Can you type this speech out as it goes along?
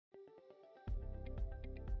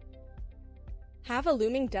Have a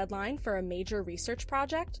looming deadline for a major research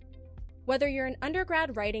project? Whether you're an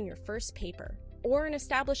undergrad writing your first paper or an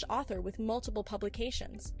established author with multiple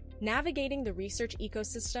publications, navigating the research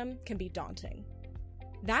ecosystem can be daunting.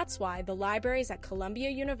 That's why the libraries at Columbia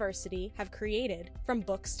University have created From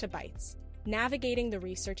Books to Bytes, Navigating the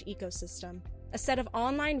Research Ecosystem, a set of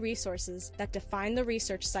online resources that define the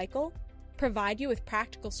research cycle, provide you with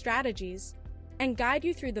practical strategies, and guide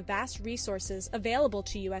you through the vast resources available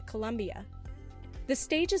to you at Columbia. The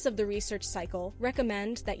stages of the research cycle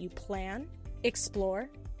recommend that you plan, explore,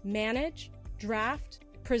 manage, draft,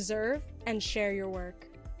 preserve, and share your work.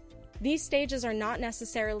 These stages are not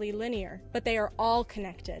necessarily linear, but they are all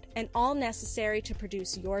connected and all necessary to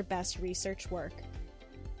produce your best research work.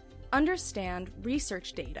 Understand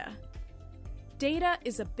research data. Data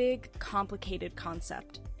is a big, complicated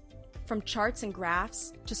concept. From charts and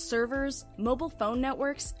graphs to servers, mobile phone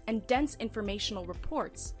networks, and dense informational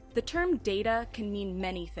reports, the term data can mean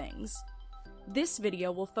many things. This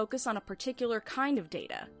video will focus on a particular kind of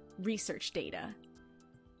data, research data.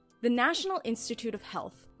 The National Institute of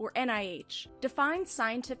Health, or NIH, defines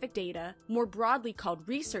scientific data, more broadly called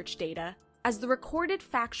research data, as the recorded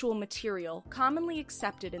factual material commonly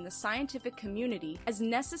accepted in the scientific community as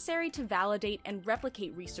necessary to validate and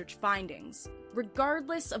replicate research findings,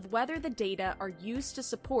 regardless of whether the data are used to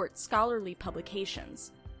support scholarly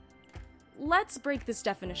publications. Let's break this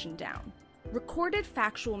definition down. Recorded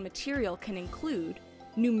factual material can include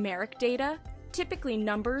numeric data, typically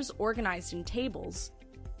numbers organized in tables,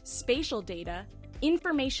 spatial data,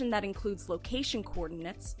 information that includes location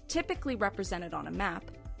coordinates, typically represented on a map,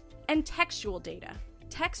 and textual data,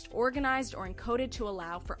 text organized or encoded to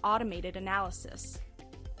allow for automated analysis.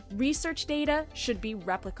 Research data should be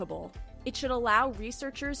replicable. It should allow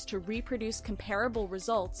researchers to reproduce comparable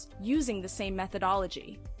results using the same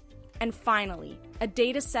methodology. And finally, a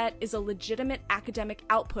dataset is a legitimate academic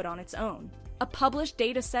output on its own. A published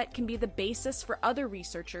dataset can be the basis for other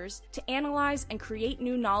researchers to analyze and create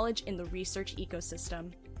new knowledge in the research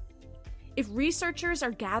ecosystem. If researchers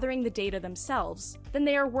are gathering the data themselves, then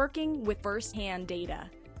they are working with first-hand data.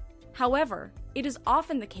 However, it is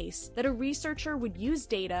often the case that a researcher would use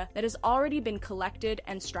data that has already been collected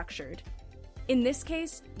and structured. In this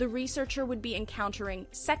case, the researcher would be encountering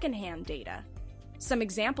second-hand data. Some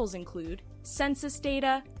examples include census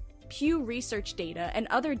data, Pew Research data and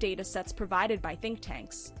other data sets provided by think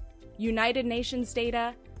tanks, United Nations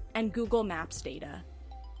data, and Google Maps data.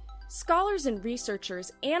 Scholars and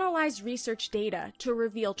researchers analyze research data to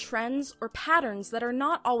reveal trends or patterns that are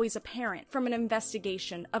not always apparent from an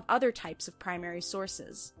investigation of other types of primary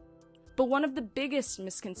sources. But one of the biggest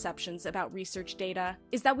misconceptions about research data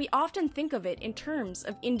is that we often think of it in terms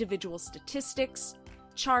of individual statistics,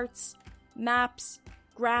 charts, maps,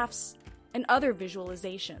 graphs, and other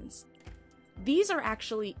visualizations. These are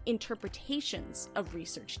actually interpretations of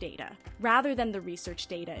research data, rather than the research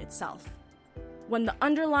data itself. When the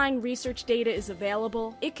underlying research data is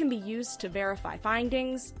available, it can be used to verify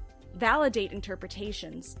findings, validate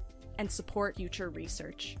interpretations, and support future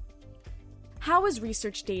research. How is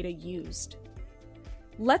research data used?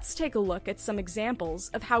 Let's take a look at some examples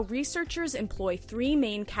of how researchers employ three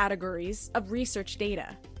main categories of research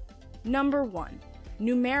data. Number 1.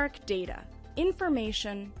 Numeric data.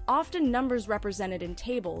 Information, often numbers represented in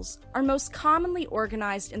tables, are most commonly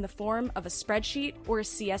organized in the form of a spreadsheet or a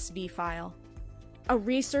CSV file. A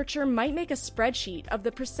researcher might make a spreadsheet of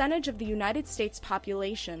the percentage of the United States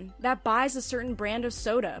population that buys a certain brand of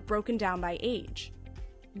soda broken down by age.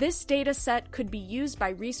 This data set could be used by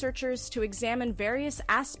researchers to examine various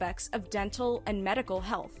aspects of dental and medical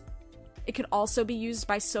health. It could also be used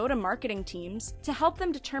by soda marketing teams to help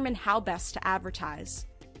them determine how best to advertise.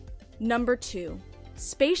 Number 2.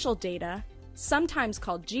 Spatial data, sometimes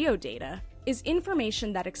called geodata, is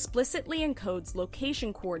information that explicitly encodes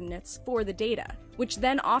location coordinates for the data, which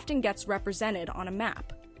then often gets represented on a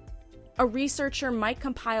map. A researcher might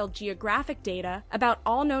compile geographic data about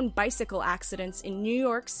all known bicycle accidents in New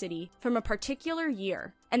York City from a particular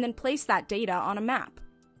year, and then place that data on a map.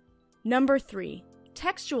 Number 3.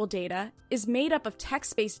 Textual data is made up of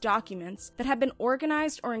text-based documents that have been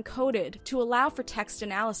organized or encoded to allow for text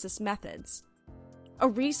analysis methods. A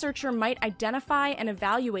researcher might identify and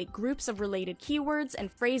evaluate groups of related keywords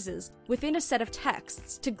and phrases within a set of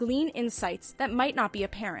texts to glean insights that might not be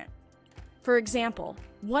apparent. For example,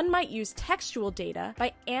 one might use textual data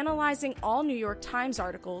by analyzing all New York Times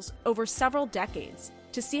articles over several decades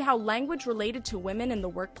to see how language related to women in the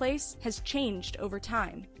workplace has changed over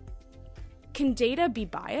time. Can data be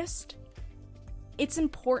biased? It's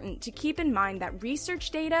important to keep in mind that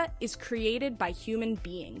research data is created by human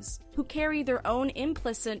beings who carry their own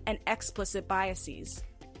implicit and explicit biases.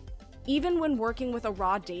 Even when working with a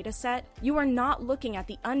raw data set, you are not looking at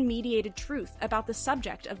the unmediated truth about the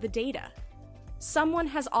subject of the data. Someone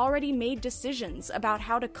has already made decisions about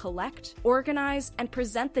how to collect, organize, and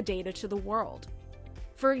present the data to the world.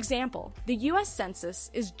 For example, the US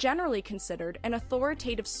Census is generally considered an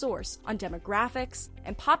authoritative source on demographics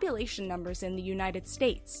and population numbers in the United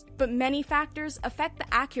States, but many factors affect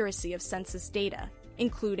the accuracy of census data,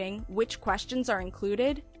 including which questions are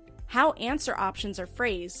included, how answer options are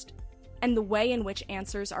phrased, and the way in which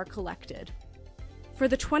answers are collected. For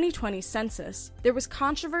the 2020 census, there was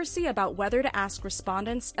controversy about whether to ask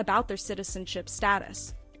respondents about their citizenship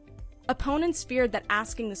status. Opponents feared that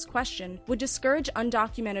asking this question would discourage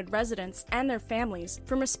undocumented residents and their families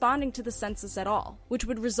from responding to the census at all, which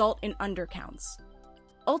would result in undercounts.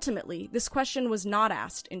 Ultimately, this question was not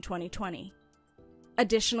asked in 2020.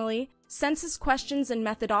 Additionally, census questions and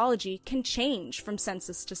methodology can change from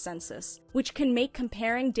census to census, which can make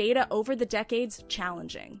comparing data over the decades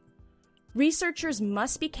challenging. Researchers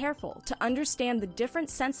must be careful to understand the different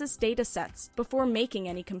census data sets before making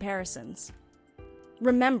any comparisons.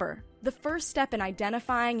 Remember, the first step in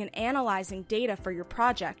identifying and analyzing data for your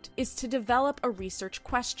project is to develop a research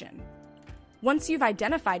question. Once you've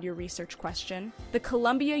identified your research question, the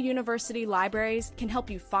Columbia University libraries can help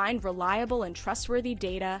you find reliable and trustworthy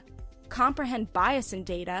data, comprehend bias in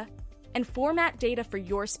data, and format data for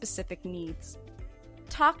your specific needs.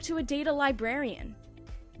 Talk to a data librarian.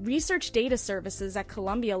 Research Data Services at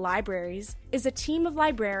Columbia Libraries is a team of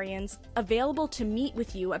librarians available to meet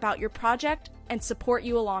with you about your project and support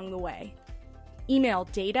you along the way. Email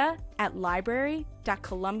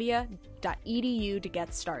data@library.columbia.edu to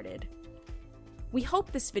get started. We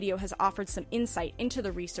hope this video has offered some insight into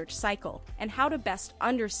the research cycle and how to best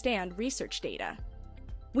understand research data.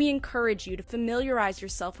 We encourage you to familiarize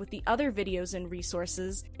yourself with the other videos and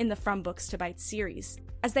resources in the From Books to Bytes series,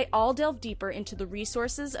 as they all delve deeper into the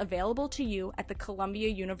resources available to you at the Columbia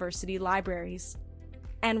University libraries.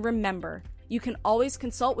 And remember, you can always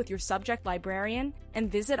consult with your subject librarian and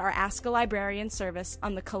visit our Ask a Librarian service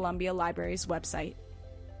on the Columbia Libraries website.